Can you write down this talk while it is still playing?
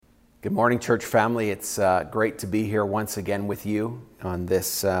Good morning, church family. It's great to be here once again with you on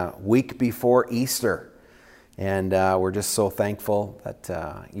this week before Easter. And we're just so thankful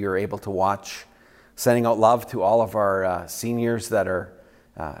that you're able to watch. Sending out love to all of our seniors that are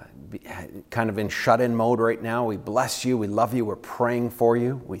kind of in shut-in mode right now. We bless you. We love you. We're praying for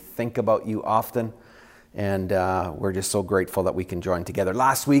you. We think about you often. And we're just so grateful that we can join together.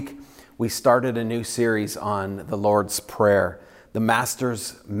 Last week, we started a new series on the Lord's Prayer, the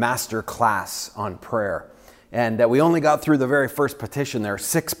Master's Master Class on Prayer. And we only got through the very first petition. There are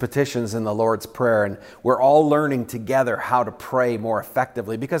 6 petitions in the Lord's Prayer, and we're all learning together how to pray more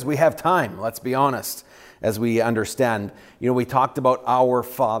effectively because we have time, let's be honest, as we understand. You know, we talked about our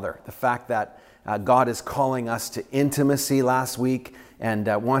Father, the fact that God is calling us to intimacy last week and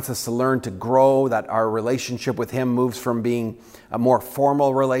wants us to learn to grow, that our relationship with Him moves from being a more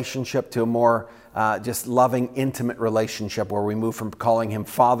formal relationship to a more just loving, intimate relationship where we move from calling Him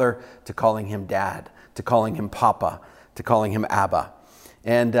Father to calling Him Dad, to calling Him Papa, to calling Him Abba.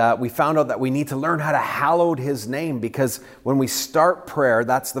 And we found out that we need to learn how to hallow His name, because when we start prayer,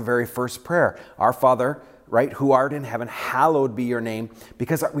 that's the very first prayer. Our Father, right, who art in heaven, hallowed be your name,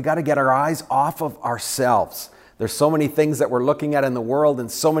 because we got to get our eyes off of ourselves. There's so many things that we're looking at in the world and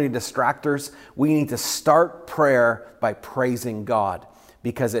so many distractors. We need to start prayer by praising God,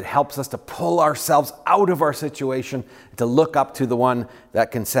 because it helps us to pull ourselves out of our situation, to look up to the one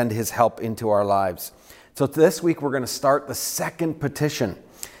that can send His help into our lives. So this week we're going to start the second petition,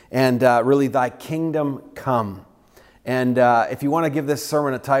 and really, thy kingdom come. And if you want to give this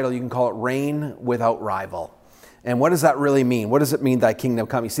sermon a title, you can call it Reign Without Rival. And what does that really mean? What does it mean, thy kingdom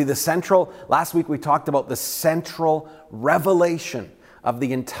come? You see, last week we talked about the central revelation of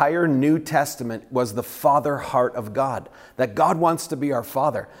the entire New Testament was the Father heart of God, that God wants to be our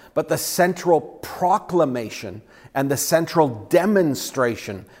Father. But the central proclamation and the central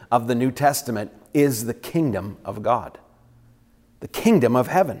demonstration of the New Testament is the kingdom of God, the kingdom of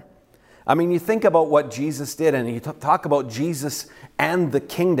heaven. I mean, you think about what Jesus did, and you talk about Jesus and the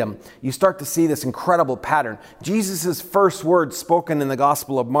kingdom, you start to see this incredible pattern. Jesus' first words spoken in the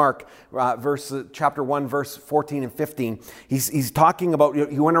Gospel of Mark, chapter 1, verse 14 and 15, he's talking about,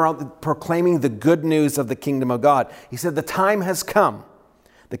 he went around proclaiming the good news of the kingdom of God. He said, the time has come.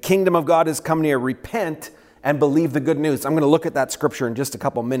 The kingdom of God has come near. Repent and believe the good news. I'm going to look at that scripture in just a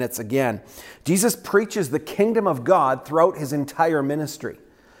couple minutes again. Jesus preaches the kingdom of God throughout His entire ministry.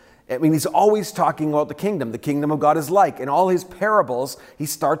 I mean, He's always talking about the kingdom. The kingdom of God is like. In all His parables, He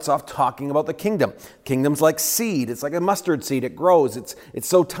starts off talking about the kingdom. Kingdom's like seed. It's like a mustard seed. It grows. It's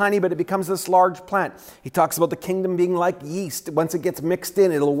so tiny, but it becomes this large plant. He talks about the kingdom being like yeast. Once it gets mixed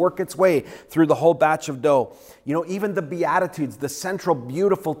in, it'll work its way through the whole batch of dough. You know, even the Beatitudes, the central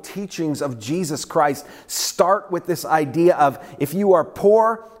beautiful teachings of Jesus Christ, start with this idea of, if you are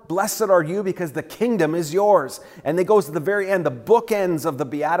poor, blessed are you because the kingdom is yours. And it goes to the very end, the bookends of the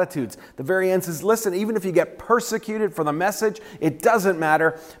Beatitudes. The very end says, listen, even if you get persecuted for the message, it doesn't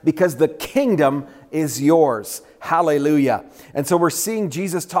matter because the kingdom is yours. Hallelujah. And so we're seeing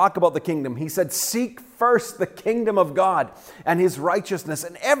Jesus talk about the kingdom. He said, seek first the kingdom of God and His righteousness,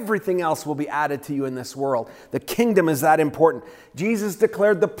 and everything else will be added to you in this world. The kingdom is that important. Jesus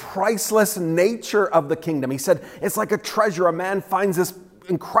declared the priceless nature of the kingdom. He said, it's like a treasure. A man finds this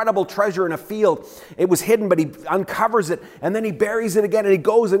incredible treasure in a field. It was hidden, but he uncovers it, and then he buries it again, and he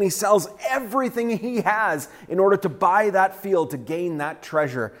goes and he sells everything he has in order to buy that field, to gain that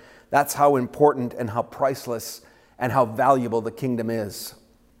treasure. That's how important and how priceless and how valuable the kingdom is.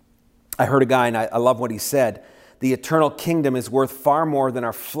 I heard a guy, and I love what he said. The eternal kingdom is worth far more than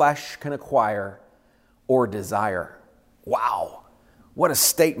our flesh can acquire or desire. Wow, what a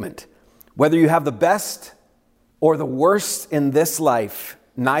statement. Whether you have the best or the worst in this life,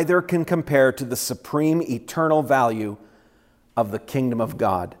 neither can compare to the supreme eternal value of the kingdom of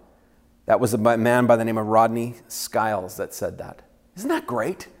God. That was a man by the name of Rodney Skiles that said that. Isn't that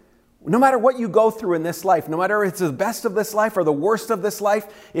great? No matter what you go through in this life, no matter if it's the best of this life or the worst of this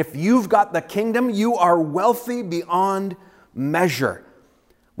life, if you've got the kingdom, you are wealthy beyond measure.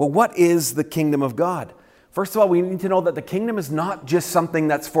 Well, what is the kingdom of God? First of all, we need to know that the kingdom is not just something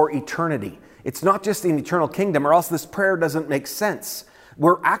that's for eternity. It's not just an eternal kingdom, or else this prayer doesn't make sense.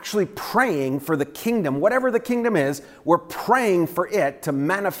 We're actually praying for the kingdom. Whatever the kingdom is, we're praying for it to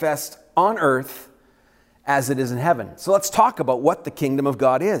manifest on earth as it is in heaven. So let's talk about what the kingdom of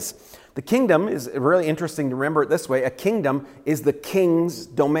God is. The kingdom is really interesting to remember it this way. A kingdom is the king's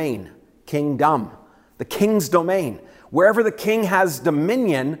domain. Kingdom. The king's domain. Wherever the king has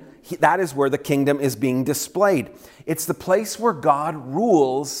dominion, that is where the kingdom is being displayed. It's the place where God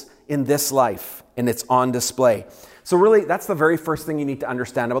rules in this life, and it's on display. So really, that's the very first thing you need to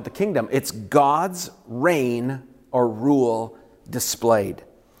understand about the kingdom. It's God's reign or rule displayed.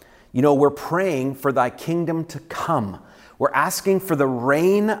 You know, we're praying for thy kingdom to come. We're asking for the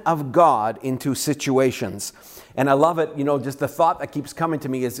reign of God into situations. And I love it, you know, just the thought that keeps coming to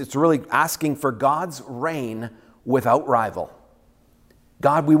me is it's really asking for God's reign without rival.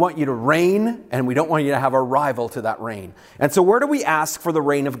 God, we want you to reign, and we don't want you to have a rival to that reign. And so where do we ask for the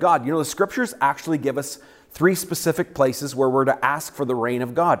reign of God? You know, the scriptures actually give us 3 specific places where we're to ask for the reign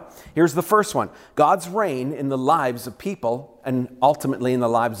of God. Here's the first one. God's reign in the lives of people and ultimately in the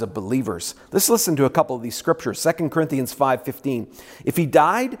lives of believers. Let's listen to a couple of these scriptures. 2 Corinthians 5:15. If he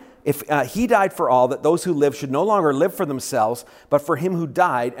died for all, that those who live should no longer live for themselves, but for him who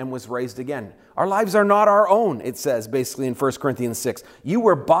died and was raised again. Our lives are not our own, it says basically in 1 Corinthians 6. You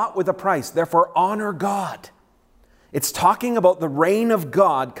were bought with a price, therefore honor God. It's talking about the reign of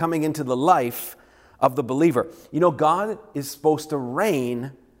God coming into the life of the believer. You know, God is supposed to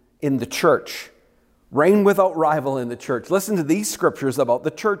reign in the church. Reign without rival in the church. Listen to these scriptures about the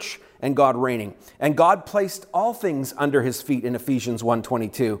church and God reigning. And God placed all things under his feet in Ephesians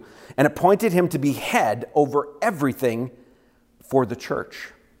 1:22 and appointed him to be head over everything for the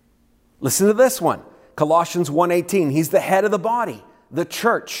church. Listen to this one. Colossians 1:18. He's the head of the body, the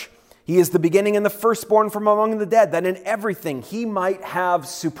church. He is the beginning and the firstborn from among the dead, that in everything he might have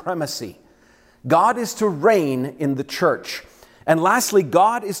supremacy. God is to reign in the church. And lastly,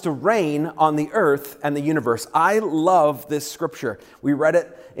 God is to reign on the earth and the universe. I love this scripture. We read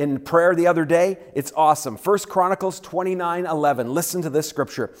it in prayer the other day. It's awesome. 1 Chronicles 29:11. Listen to this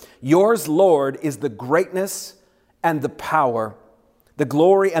scripture. Yours, Lord, is the greatness and the power, the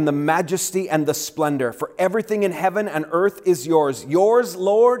glory and the majesty and the splendor. For everything in heaven and earth is yours. Yours,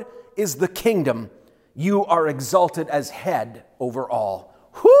 Lord, is the kingdom. You are exalted as head over all.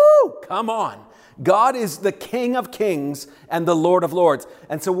 Whoo! Come on. God is the King of kings and the Lord of lords.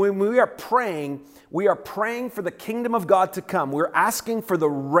 And so when we are praying for the kingdom of God to come. We're asking for the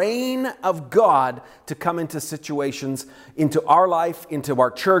reign of God to come into situations, into our life, into our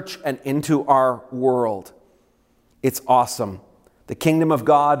church, and into our world. It's awesome. The kingdom of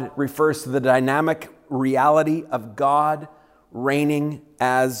God refers to the dynamic reality of God reigning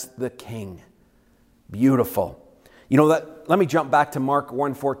as the King. Beautiful. You know, let me jump back to Mark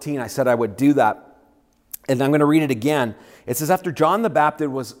 1:14. I said I would do that. And I'm going to read it again. It says, after John the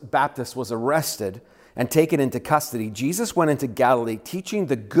Baptist was arrested and taken into custody, Jesus went into Galilee teaching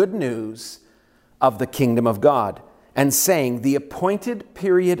the good news of the kingdom of God and saying, the appointed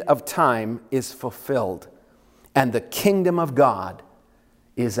period of time is fulfilled and the kingdom of God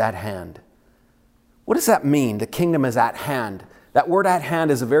is at hand. What does that mean? The kingdom is at hand. That word at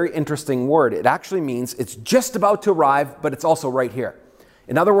hand is a very interesting word. It actually means it's just about to arrive, but it's also right here.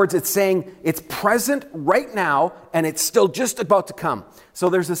 In other words, it's saying it's present right now and it's still just about to come. So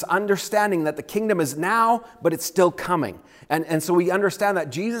there's this understanding that the kingdom is now, but it's still coming. And so we understand that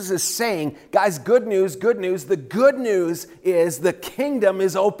Jesus is saying, guys, good news, good news. The good news is the kingdom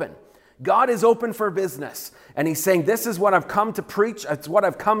is open. God is open for business. And he's saying, this is what I've come to preach. It's what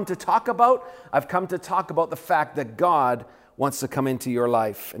I've come to talk about. I've come to talk about the fact that God wants to come into your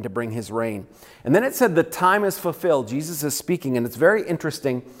life and to bring his reign. And then it said the time is fulfilled. Jesus is speaking, and it's very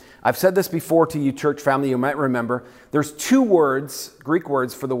interesting. I've said this before to you, church family, you might remember. There's 2 words, Greek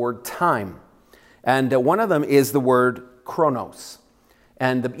words for the word time. And one of them is the word chronos.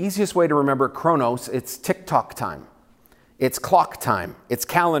 And the easiest way to remember chronos, it's tick-tock time. It's clock time. It's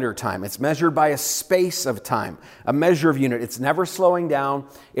calendar time. It's measured by a space of time, a measure of unit. It's never slowing down.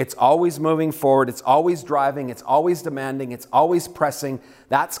 It's always moving forward. It's always driving. It's always demanding. It's always pressing.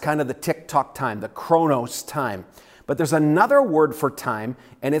 That's kind of the tick-tock time, the chronos time. But there's another word for time,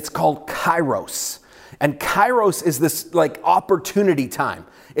 and it's called kairos. And kairos is this like opportunity time.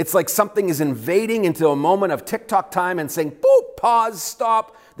 It's like something is invading into a moment of tick-tock time and saying, boop, pause,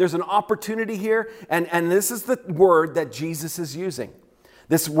 stop. There's an opportunity here. And this is the word that Jesus is using.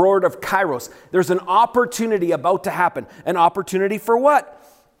 This word of kairos. There's an opportunity about to happen. An opportunity for what?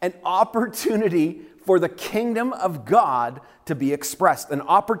 An opportunity for the kingdom of God to be expressed. An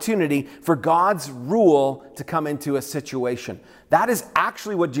opportunity for God's rule to come into a situation. That is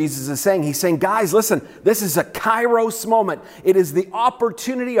actually what Jesus is saying. He's saying, guys, listen, this is a kairos moment. It is the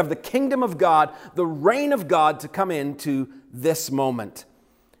opportunity of the kingdom of God, the reign of God to come into this moment.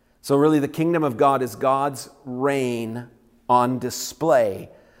 So really the kingdom of God is God's reign on display,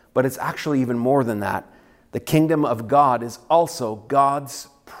 but it's actually even more than that. The kingdom of God is also God's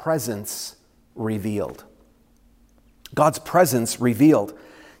presence revealed. God's presence revealed.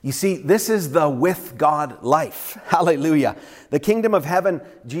 You see, this is the with God life. Hallelujah. The kingdom of heaven,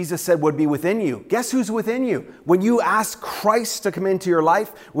 Jesus said, would be within you. Guess who's within you? When you ask Christ to come into your life,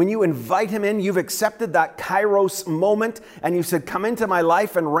 when you invite him in, you've accepted that kairos moment and you said, come into my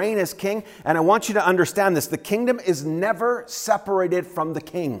life and reign as king. And I want you to understand this. The kingdom is never separated from the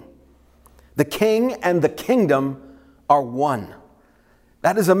king. The king and the kingdom are one.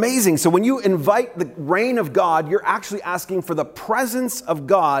 That is amazing. So when you invite the reign of God, you're actually asking for the presence of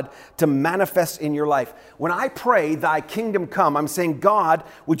God to manifest in your life. When I pray, thy kingdom come, I'm saying, God,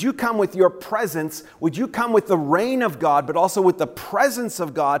 would you come with your presence? Would you come with the reign of God, but also with the presence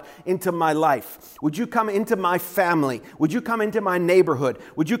of God into my life? Would you come into my family? Would you come into my neighborhood?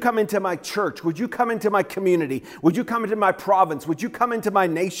 Would you come into my church? Would you come into my community? Would you come into my province? Would you come into my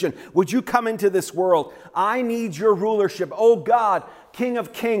nation? Would you come into this world? I need your rulership. Oh God, King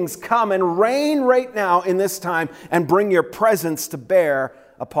of Kings, come and reign right now in this time and bring your presence to bear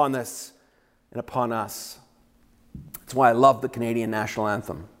upon this and upon us. That's why I love the Canadian national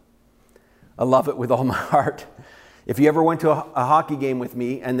anthem. I love it with all my heart. If you ever went to a hockey game with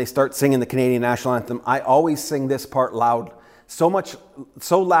me and they start singing the Canadian national anthem, I always sing this part loud, so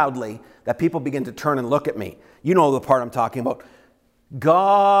loudly that people begin to turn and look at me. You know the part I'm talking about.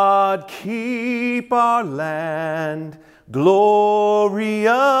 God keep our land glorious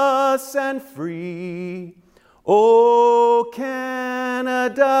and free. O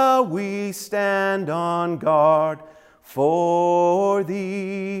Canada, we stand on guard for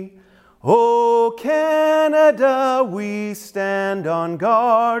thee. O Canada, we stand on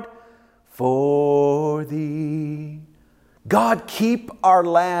guard for thee. God, keep our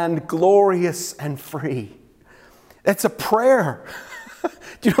land glorious and free. That's a prayer.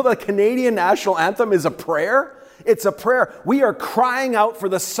 Do you know the Canadian national anthem is a prayer? It's a prayer. We are crying out for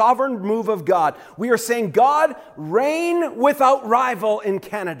the sovereign move of God. We are saying, God, reign without rival in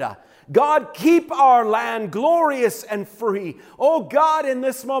Canada. God, keep our land glorious and free. Oh God, in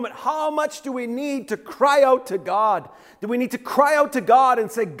this moment, how much do we need to cry out to God? Do we need to cry out to God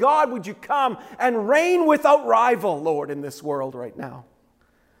and say, God, would you come and reign without rival, Lord, in this world right now?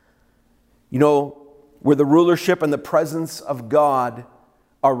 You know, where the rulership and the presence of God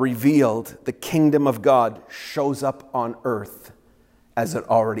are revealed, the kingdom of God shows up on earth as it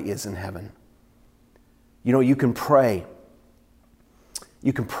already is in heaven. You know, you can pray.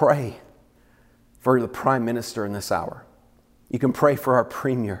 You can pray for the prime minister in this hour. You can pray for our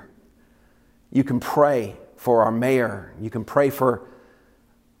premier. You can pray for our mayor. You can pray for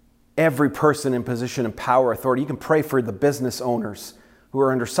every person in position of power, authority. You can pray for the business owners who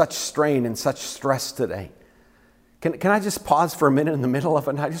are under such strain and such stress today. Can I just pause for a minute in the middle of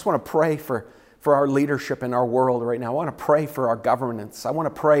it? I just want to pray for our leadership in our world right now. I want to pray for our governance. I want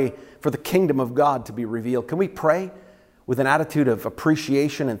to pray for the kingdom of God to be revealed. Can we pray with an attitude of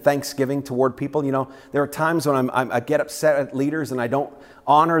appreciation and thanksgiving toward people? You know, there are times when I get upset at leaders and I don't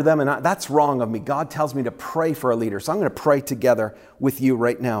honor them, and that's wrong of me. God tells me to pray for a leader. So I'm going to pray together with you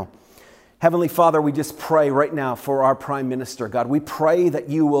right now. Heavenly Father, we just pray right now for our Prime Minister, God. We pray that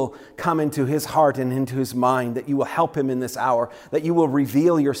you will come into his heart and into his mind, that you will help him in this hour, that you will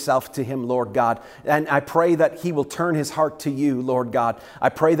reveal yourself to him, Lord God. And I pray that he will turn his heart to you, Lord God. I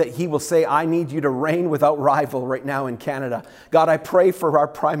pray that he will say, I need you to reign without rival right now in Canada. God, I pray for our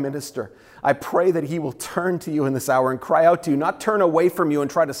Prime Minister. I pray that he will turn to you in this hour and cry out to you, not turn away from you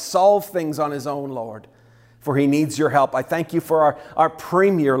and try to solve things on his own, Lord. For he needs your help. I thank you for our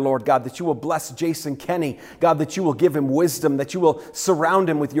premier, Lord God, that you will bless Jason Kenney. God, that you will give him wisdom, that you will surround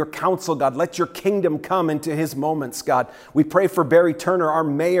him with your counsel, God. Let your kingdom come into his moments, God. We pray for Barry Turner, our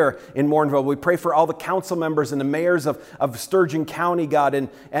mayor in Morinville. We pray for all the council members and the mayors of Sturgeon County, God, and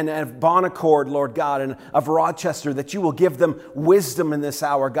of Bonaccord, Lord God, and of Rochester, that you will give them wisdom in this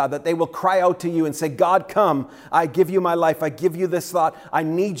hour, God, that they will cry out to you and say, God, come. I give you my life. I give you this thought. I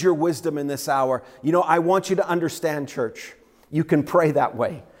need your wisdom in this hour. You know, I want you to understand, church, you can pray that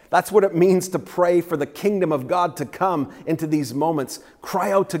way. That's what it means to pray for the kingdom of God to come into these moments.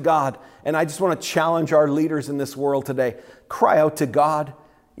 Cry out to God. And I just want to challenge our leaders in this world today. Cry out to God.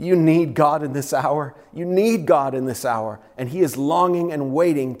 You need God in this hour. You need God in this hour. And he is longing and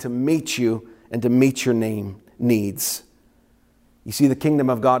waiting to meet you and to meet your needs. You see, the kingdom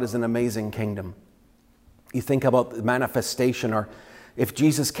of God is an amazing kingdom. You think about the manifestation, or if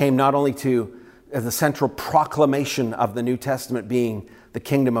Jesus came not only to the central proclamation of the New Testament being the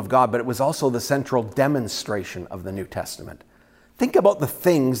kingdom of God, but it was also the central demonstration of the New Testament. Think about the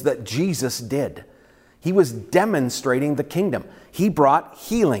things that Jesus did. He was demonstrating the kingdom. He brought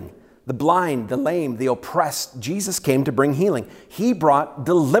healing, the blind, the lame, the oppressed. Jesus came to bring healing. He brought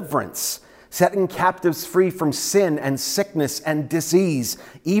deliverance. setting captives free from sin and sickness and disease.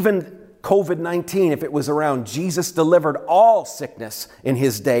 Even COVID-19, if it was around, Jesus delivered all sickness in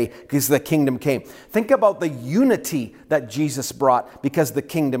his day because the kingdom came. Think about the unity that Jesus brought because the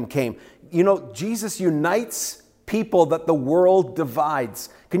kingdom came. You know, Jesus unites people that the world divides.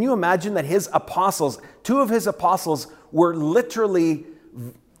 Can you imagine that his apostles, two of his apostles were literally,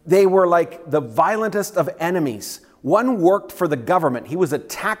 they were like the violentest of enemies. One worked for the government. He was a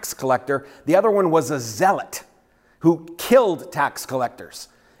tax collector. The other one was a zealot who killed tax collectors.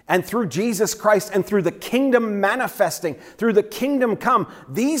 And through Jesus Christ and through the kingdom manifesting, through the kingdom come,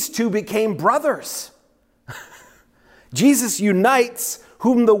 these two became brothers. Jesus unites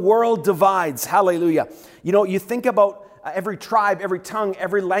whom the world divides. Hallelujah. You know, you think about every tribe, every tongue,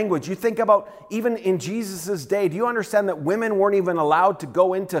 every language. You think about even in Jesus' day, do you understand that women weren't even allowed to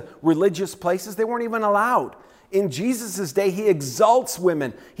go into religious places? They weren't even allowed. In Jesus' day, he exalts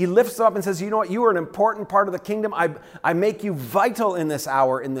women. He lifts them up and says, you know what, you are an important part of the kingdom. I make you vital in this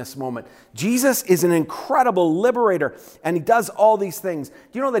hour, in this moment. Jesus is an incredible liberator, and he does all these things. Do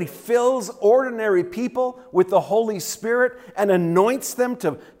you know that he fills ordinary people with the Holy Spirit and anoints them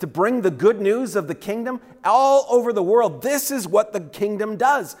to bring the good news of the kingdom all over the world? This is what the kingdom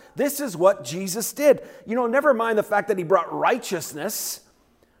does. This is what Jesus did. You know, never mind the fact that he brought righteousness,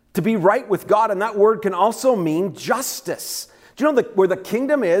 to be right with God, and that word can also mean justice. Do you know that where the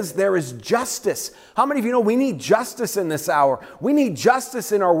kingdom is, there is justice? How many of you know we need justice in this hour? We need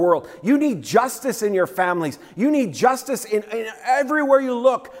justice in our world. You need justice in your families. You need justice in everywhere you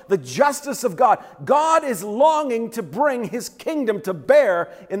look, the justice of God. God is longing to bring his kingdom to bear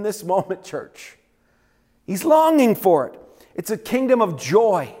in this moment, church. He's longing for it. It's a kingdom of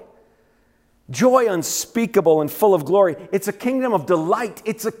joy. Joy unspeakable and full of glory. It's a kingdom of delight.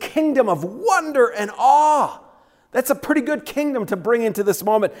 It's a kingdom of wonder and awe. That's a pretty good kingdom to bring into this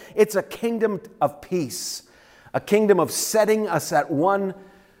moment. It's a kingdom of peace. A kingdom of setting us at one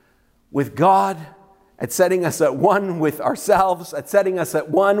with God, at setting us at one with ourselves, at setting us at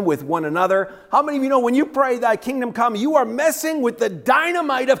one with one another. How many of you know when you pray thy kingdom come, you are messing with the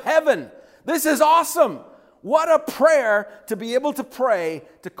dynamite of heaven? This is awesome. What a prayer to be able to pray,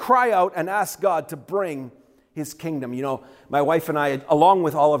 to cry out and ask God to bring his kingdom. You know, my wife and I, along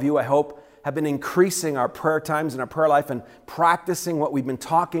with all of you, I hope, have been increasing our prayer times and our prayer life and practicing what we've been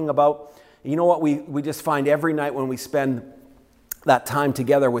talking about. You know what we just find every night when we spend that time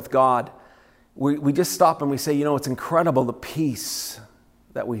together with God, we just stop and we say, you know, it's incredible the peace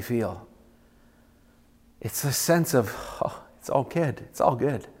that we feel. It's a sense of, oh, it's all good. It's all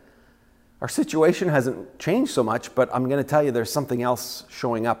good. Our situation hasn't changed so much, but I'm going to tell you there's something else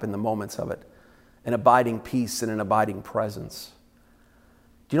showing up in the moments of it. An abiding peace and an abiding presence.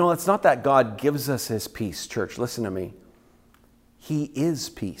 Do you know, it's not that God gives us his peace, church. Listen to me. He is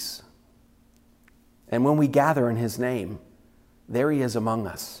peace. And when we gather in his name, there he is among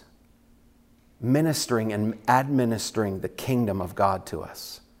us, ministering and administering the kingdom of God to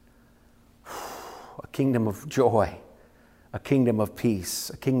us. A kingdom of joy. A kingdom of peace,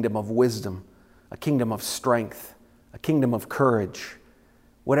 a kingdom of wisdom, a kingdom of strength, a kingdom of courage.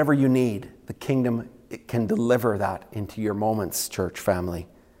 Whatever you need, the kingdom, it can deliver that into your moments, church family.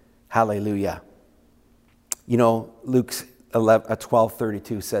 Hallelujah. You know, Luke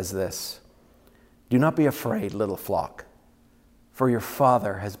 12:32 says this, do not be afraid, little flock, for your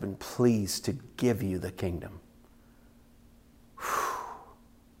Father has been pleased to give you the kingdom. Whew.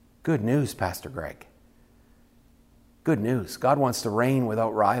 Good news, Pastor Greg. Good news. God wants to reign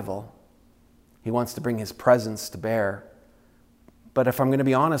without rival. He wants to bring his presence to bear. But if I'm going to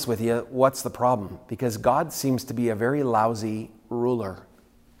be honest with you, what's the problem? Because God seems to be a very lousy ruler.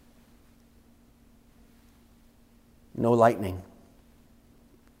 No lightning.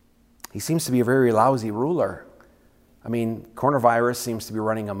 He seems to be a very lousy ruler. I mean, coronavirus seems to be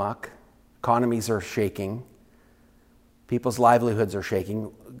running amok. Economies are shaking. People's livelihoods are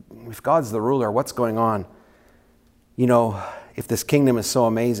shaking. If God's the ruler, what's going on? You know, if this kingdom is so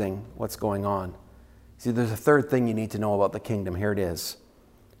amazing, what's going on? See, there's a third thing you need to know about the kingdom. Here it is.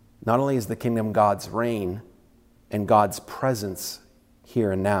 Not only is the kingdom God's reign and God's presence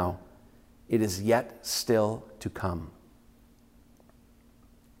here and now, it is yet still to come.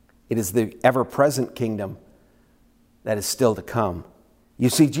 It is the ever-present kingdom that is still to come. You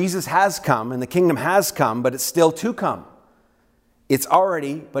see, Jesus has come and the kingdom has come, but it's still to come. It's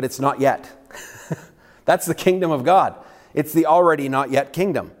already, but it's not yet. That's the kingdom of God. It's the already not yet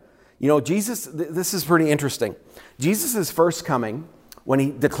kingdom. You know, Jesus, this is pretty interesting. Jesus' first coming when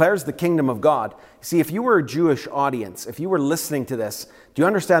he declares the kingdom of God. See, if you were a Jewish audience, if you were listening to this, do you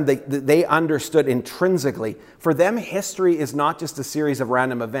understand they understood intrinsically? For them, history is not just a series of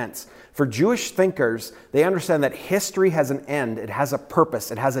random events. For Jewish thinkers, they understand that history has an end, it has a purpose,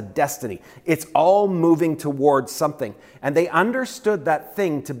 it has a destiny. It's all moving towards something. And they understood that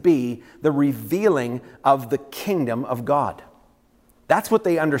thing to be the revealing of the kingdom of God. That's what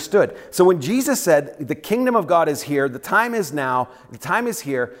they understood. So when Jesus said, the kingdom of God is here, the time is now, the time is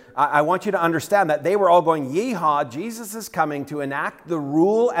here, I want you to understand that they were all going, yeehaw, Jesus is coming to enact the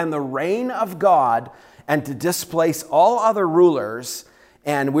rule and the reign of God and to displace all other rulers.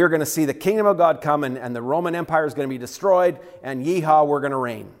 And we're going to see the kingdom of God come and the Roman Empire is going to be destroyed. And yeehaw, we're going to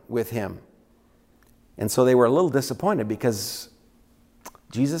reign with him. And so they were a little disappointed because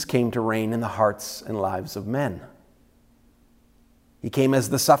Jesus came to reign in the hearts and lives of men. He came as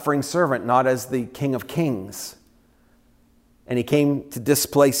the suffering servant, not as the King of Kings. And he came to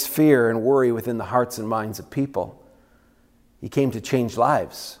displace fear and worry within the hearts and minds of people. He came to change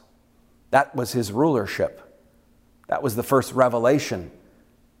lives. That was his rulership. That was the first revelation.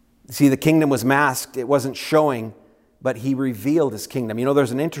 See, the kingdom was masked. It wasn't showing, but he revealed his kingdom. You know, there's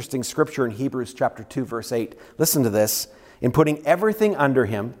an interesting scripture in Hebrews chapter 2, verse 8. Listen to this. In putting everything under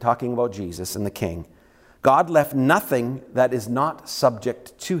him, talking about Jesus and the King, God left nothing that is not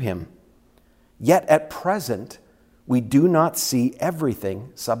subject to him. Yet at present, we do not see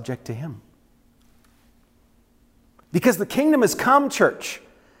everything subject to him. Because the kingdom has come, church.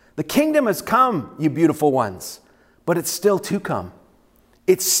 The kingdom has come, you beautiful ones. But it's still to come.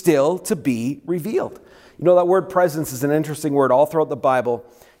 It's still to be revealed. You know, that word presence is an interesting word all throughout the Bible.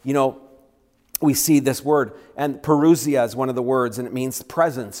 You know, we see this word, and parousia is one of the words, and it means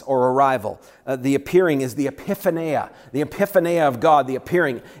presence or arrival. The appearing is the epiphania of God, the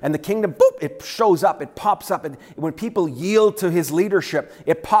appearing. And the kingdom, boop, it shows up, it pops up. And when people yield to his leadership,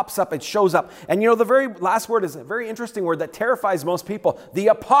 it pops up, it shows up. And you know, the very last word is a very interesting word that terrifies most people, the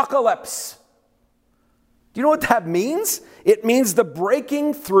apocalypse. Do you know what that means? It means the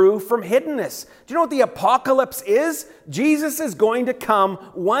breaking through from hiddenness. Do you know what the apocalypse is? Jesus is going to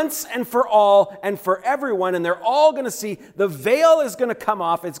come once and for all and for everyone, and they're all going to see the veil is going to come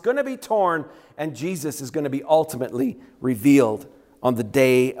off, it's going to be torn, and Jesus is going to be ultimately revealed on the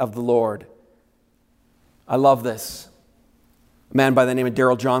day of the Lord. I love this. A man by the name of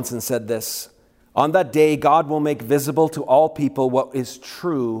Darrell Johnson said this: on that day, God will make visible to all people what is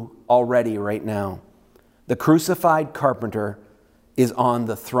true already right now. The crucified carpenter is on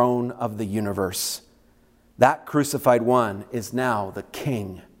the throne of the universe. That crucified one is now the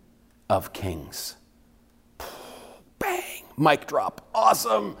King of Kings. Bang! Mic drop.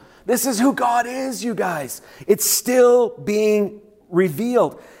 Awesome. This is who God is, you guys. It's still being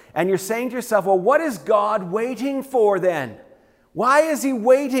revealed. And you're saying to yourself, well, what is God waiting for then? Why is he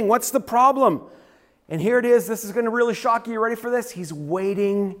waiting? What's the problem? And here it is. This is going to really shock you. You ready for this? He's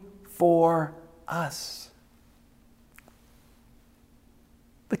waiting for us.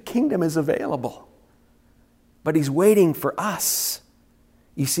 The kingdom is available, but he's waiting for us.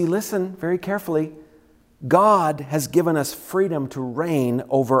 You see, listen very carefully. God has given us freedom to reign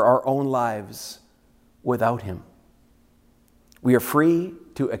over our own lives without him. We are free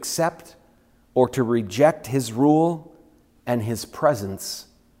to accept or to reject his rule and his presence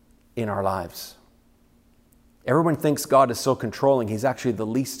in our lives. Everyone thinks God is so controlling. He's actually the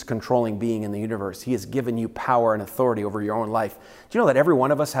least controlling being in the universe. He has given you power and authority over your own life. Do you know that every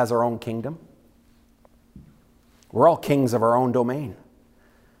one of us has our own kingdom? We're all kings of our own domain.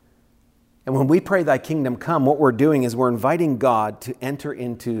 And when we pray, thy kingdom come, what we're doing is we're inviting God to enter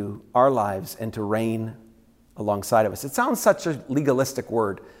into our lives and to reign alongside of us. It sounds such a legalistic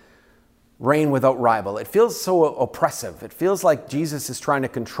word, reign without rival. It feels so oppressive. It feels like Jesus is trying to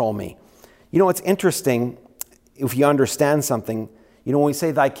control me. You know, it's interesting. If you understand something, you know, when we say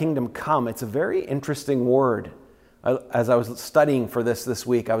thy kingdom come, it's a very interesting word. As I was studying for this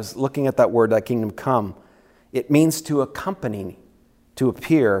week, I was looking at that word, thy kingdom come. It means to accompany, to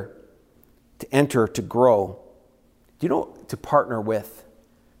appear, to enter, to grow. Do you know, to partner with?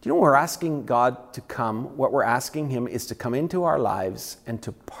 Do you know we're asking God to come? What we're asking him is to come into our lives and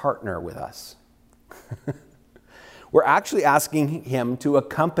to partner with us. We're actually asking him to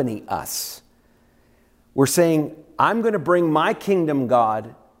accompany us. We're saying, I'm going to bring my kingdom,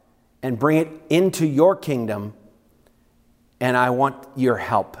 God, and bring it into your kingdom, and I want your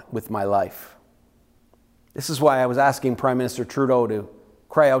help with my life. This is why I was asking Prime Minister Trudeau to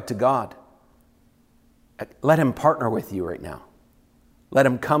cry out to God. Let him partner with you right now. Let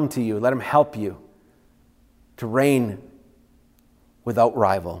him come to you. Let him help you to reign without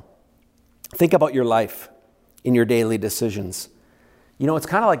rival. Think about your life in your daily decisions. It's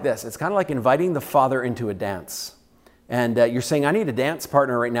kind of like this. It's kind of like inviting the Father into a dance. And you're saying, I need a dance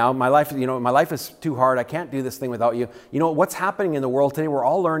partner right now. My life is too hard. I can't do this thing without you. What's happening in the world today? We're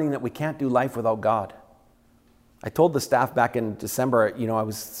all learning that we can't do life without God. I told the staff back in December, I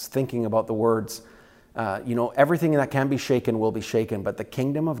was thinking about the words, everything that can be shaken will be shaken, but the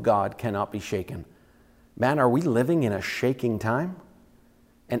kingdom of God cannot be shaken. Man, are we living in a shaking time?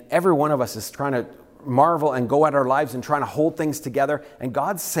 And every one of us is trying to marvel and go at our lives and trying to hold things together. And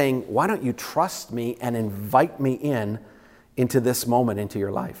God's saying, why don't you trust me and invite me into this moment, into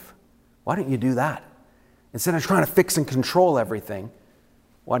your life? Why don't you do that? Instead of trying to fix and control everything,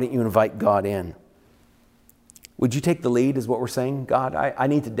 why don't you invite God in? Would you take the lead is what we're saying? God, I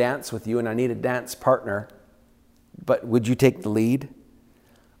need to dance with you and I need a dance partner, but would you take the lead?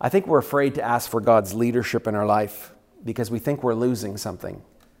 I think we're afraid to ask for God's leadership in our life because we think we're losing something,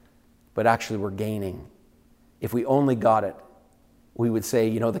 but actually we're gaining. If we only got it, we would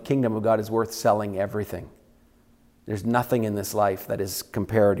say, the kingdom of God is worth selling everything. There's nothing in this life that is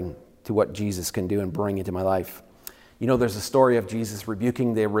comparing to what Jesus can do and bring into my life. There's a story of Jesus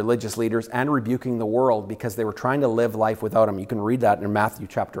rebuking the religious leaders and rebuking the world because they were trying to live life without him. You can read that in Matthew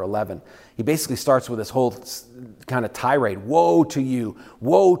chapter 11. He basically starts with this whole kind of tirade. Woe to you,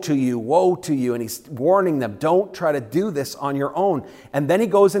 woe to you, woe to you. And he's warning them, don't try to do this on your own. And then he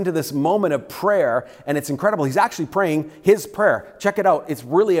goes into this moment of prayer, and it's incredible. He's actually praying his prayer. Check it out. It's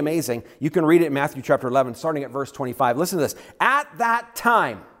really amazing. You can read it in Matthew chapter 11, starting at verse 25. Listen to this. At that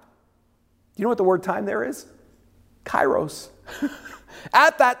time, do you know what the word time there is? Kairos.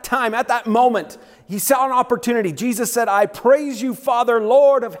 At that time, at that moment, he saw an opportunity. Jesus said, I praise you, Father,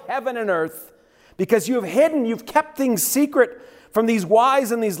 Lord of heaven and earth, because you've kept things secret from these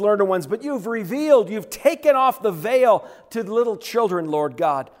wise and these learned ones, but you've revealed, you've taken off the veil to the little children, Lord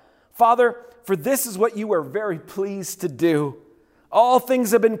God. Father, for this is what you were very pleased to do. All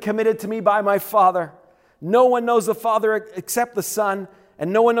things have been committed to me by my Father. No one knows the Father except the Son,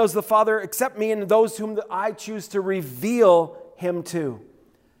 and no one knows the Father except me and those whom I choose to reveal him to.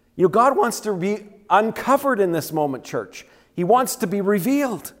 God wants to be uncovered in this moment, church. He wants to be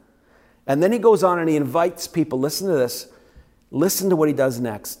revealed. And then he goes on and he invites people. Listen to this. Listen to what he does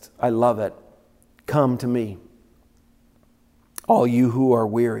next. I love it. Come to me, all you who are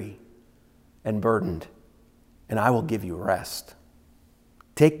weary and burdened, and I will give you rest.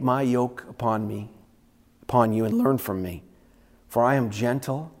 Take my yoke upon you, and learn from me. For I am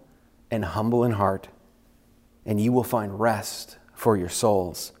gentle and humble in heart, and you will find rest for your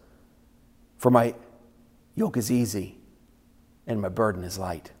souls. For my yoke is easy, and my burden is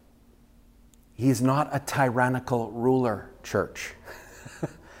light. He is not a tyrannical ruler, church.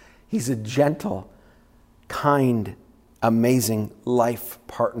 He's a gentle, kind, amazing life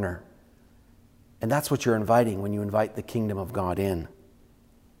partner. And that's what you're inviting when you invite the kingdom of God in.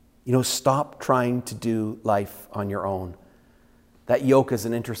 Stop trying to do life on your own. That yoke is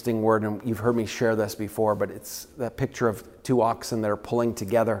an interesting word, and you've heard me share this before, but it's that picture of two oxen that are pulling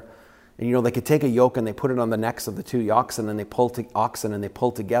together. And they could take a yoke and they put it on the necks of the two oxen and they pull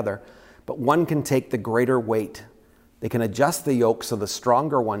together. But one can take the greater weight. They can adjust the yoke so the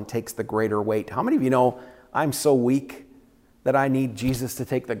stronger one takes the greater weight. How many of you know I'm so weak that I need Jesus to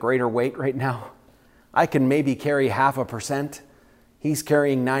take the greater weight right now? I can maybe carry 0.5%. He's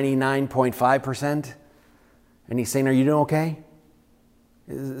carrying 99.5%. And he's saying, are you doing okay?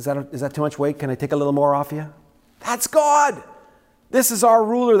 Is that too much weight? Can I take a little more off you? That's God. This is our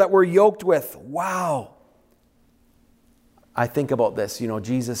ruler that we're yoked with. Wow. I think about this.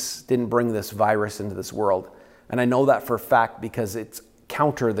 Jesus didn't bring this virus into this world. And I know that for a fact because it's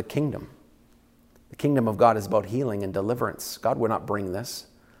counter the kingdom. The kingdom of God is about healing and deliverance. God would not bring this.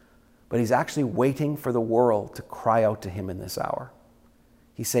 But he's actually waiting for the world to cry out to him in this hour.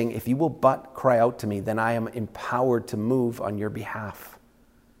 He's saying, if you will but cry out to me, then I am empowered to move on your behalf.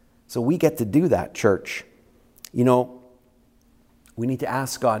 So we get to do that, church. We need to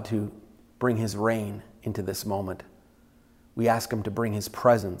ask God to bring his reign into this moment. We ask him to bring his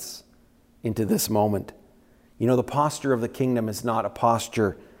presence into this moment. The posture of the kingdom is not a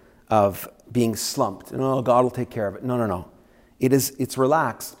posture of being slumped. No, God will take care of it. No. It's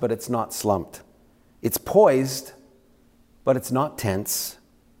relaxed, but it's not slumped. It's poised, but it's not tense.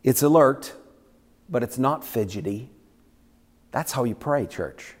 It's alert, but it's not fidgety. That's how you pray,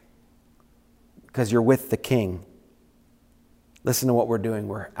 church. Because you're with the King. Listen to what we're doing.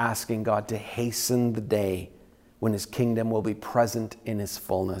 We're asking God to hasten the day when his kingdom will be present in his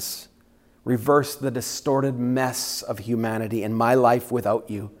fullness. Reverse the distorted mess of humanity and my life without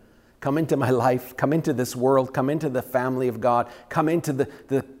you. Come into my life. Come into this world. Come into the family of God. Come into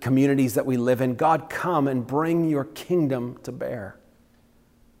the communities that we live in. God, come and bring your kingdom to bear.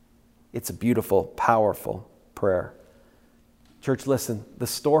 It's a beautiful, powerful prayer. Church, listen, the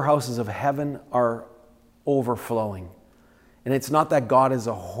storehouses of heaven are overflowing. And it's not that God is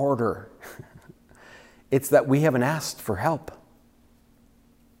a hoarder. It's that we haven't asked for help.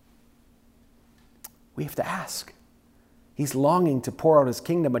 We have to ask. He's longing to pour out his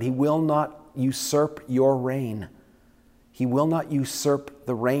kingdom, but he will not usurp your reign. He will not usurp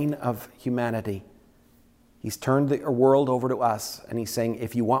the reign of humanity. He's turned the world over to us, and he's saying,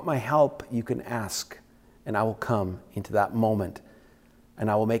 if you want my help, you can ask, and I will come into that moment,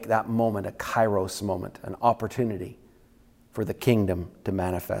 and I will make that moment a kairos moment, an opportunity for the kingdom to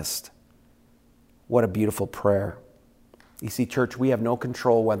manifest. What a beautiful prayer. You see, church, we have no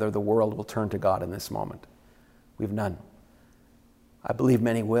control whether the world will turn to God in this moment. We have none. I believe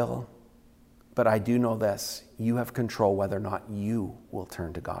many will, but I do know this. You have control whether or not you will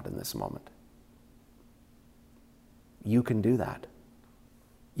turn to God in this moment. You can do that.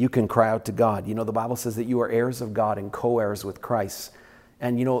 You can cry out to God. You know, the Bible says that you are heirs of God and co-heirs with Christ.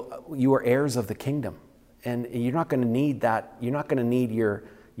 And you know, you are heirs of the kingdom. And you're not going to need that. You're not going to need your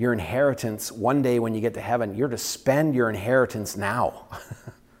inheritance one day when you get to heaven. You're to spend your inheritance now.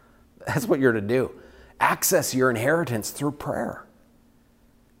 That's what you're to do. Access your inheritance through prayer.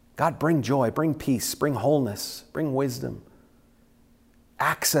 God, bring joy, bring peace, bring wholeness, bring wisdom.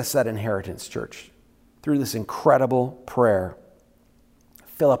 Access that inheritance, church, through this incredible prayer.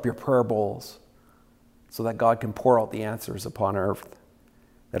 Fill up your prayer bowls so that God can pour out the answers upon earth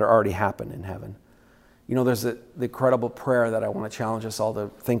that are already happened in heaven. You know, there's the incredible prayer that I want to challenge us all to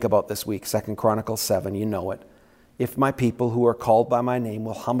think about this week, 2 Chronicles 7, you know it. If my people who are called by my name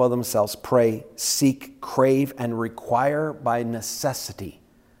will humble themselves, pray, seek, crave, and require by necessity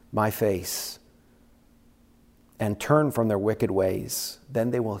my face, and turn from their wicked ways,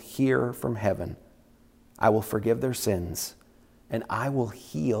 then they will hear from heaven. I will forgive their sins, and I will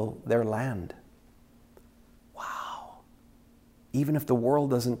heal their land. Wow. Even if the world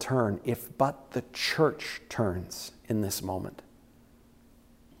doesn't turn, if but the church turns in this moment.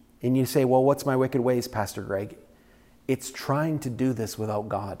 And you say, well, what's my wicked ways, Pastor Greg? It's trying to do this without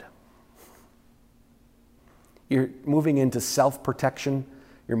God. You're moving into self-protection.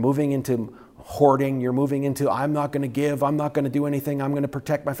 You're moving into hoarding. You're moving into, I'm not going to give. I'm not going to do anything. I'm going to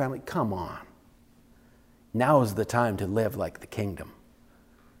protect my family. Come on. Now is the time to live like the kingdom.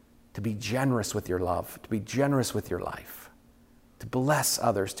 To be generous with your love. To be generous with your life. To bless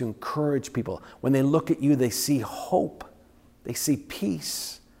others. To encourage people. When they look at you, they see hope. They see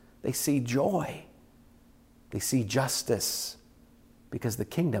peace. They see joy. They see justice. Because the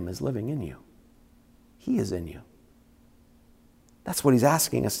kingdom is living in you. He is in you. That's what he's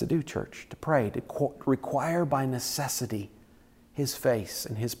asking us to do, church. To pray, to require by necessity his face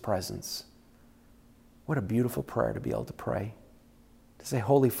and his presence. What a beautiful prayer to be able to pray. To say,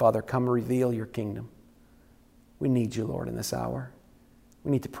 Holy Father, come reveal your kingdom. We need you, Lord, in this hour.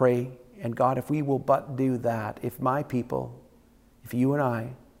 We need to pray. And God, if we will but do that, if my people, if you and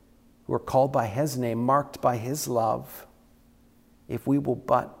I, who are called by his name, marked by his love, if we will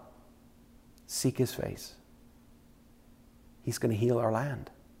but seek his face, he's going to heal our land.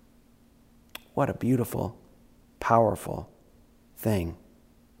 What a beautiful, powerful thing.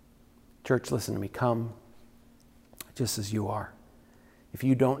 Church, listen to me. Come just as you are. If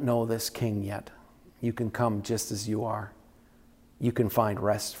you don't know this King yet, you can come just as you are. You can find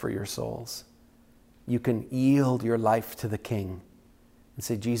rest for your souls. You can yield your life to the King and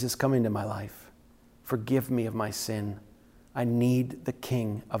say, Jesus, come into my life. Forgive me of my sin. I need the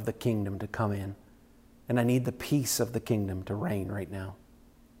King of the kingdom to come in. And I need the peace of the kingdom to reign right now.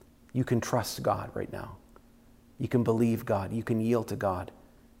 You can trust God right now. You can believe God. You can yield to God.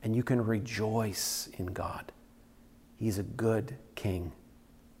 And you can rejoice in God. He's a good King.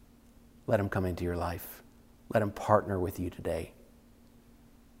 Let him come into your life. Let him partner with you today.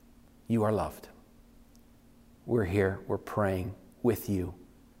 You are loved. We're here. We're praying with you,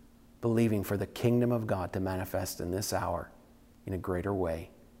 believing for the kingdom of God to manifest in this hour in a greater way.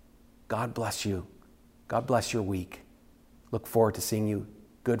 God bless you. God bless your week. Look forward to seeing you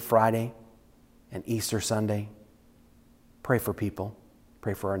Good Friday and Easter Sunday. Pray for people.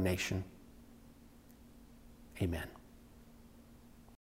 Pray for our nation. Amen.